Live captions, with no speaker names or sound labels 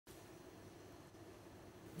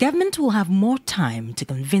Government will have more time to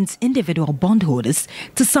convince individual bondholders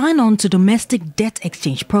to sign on to domestic debt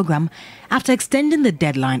exchange program after extending the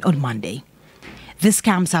deadline on Monday. This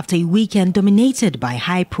comes after a weekend dominated by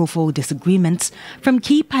high-profile disagreements from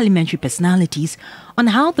key parliamentary personalities on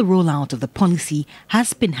how the rollout of the policy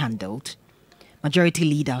has been handled. Majority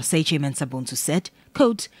Leader Oseiche Mensah-Bonsu said,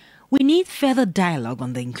 quote, "We need further dialogue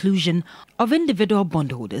on the inclusion of individual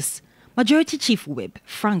bondholders." Majority Chief Whip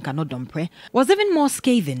Frank Anodompre was even more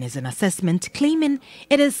scathing in his assessment, claiming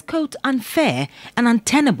it is, quote, "unfair and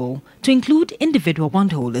untenable to include individual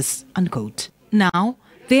bondholders," unquote. Now,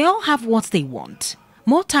 they all have what they want: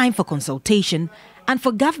 more time for consultation, and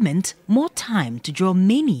for government, more time to draw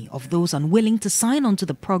many of those unwilling to sign on to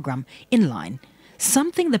the program in line,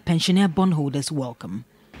 something the pensioner bondholders welcome.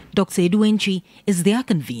 Dr. Edu Entry is their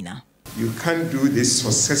convener. You can't do this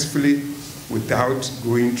successfully without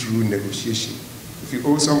going through negotiation. If you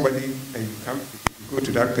owe somebody and you go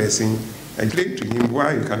to that person and explain to him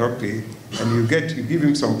why you cannot pay, and you give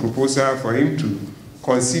him some proposal for him to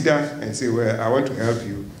consider and say, well, I want to help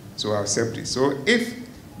you, so I'll accept it. So if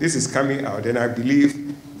this is coming out, then I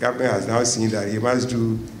believe government has now seen that he must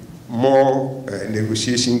do more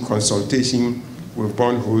negotiation, consultation with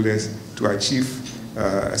bondholders to achieve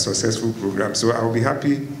a successful program. So I'll be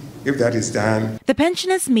happy if that is done. The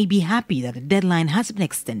pensioners may be happy that the deadline has been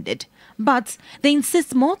extended, but they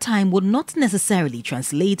insist more time would not necessarily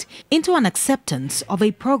translate into an acceptance of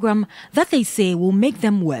a program that they say will make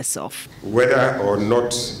them worse off. Whether or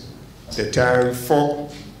not the time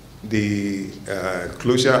for the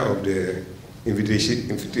closure of the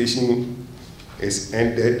invitation is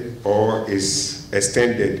ended or is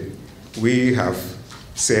extended, we have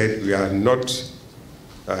said we are not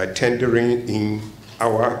tendering in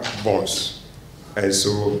our bonds. And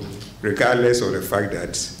so, regardless of the fact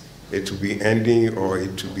that it will be ending or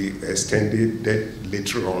it will be extended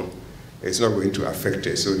later on, it's not going to affect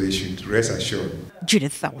us. So they should rest assured.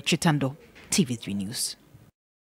 Judith Chitando, TV3 News.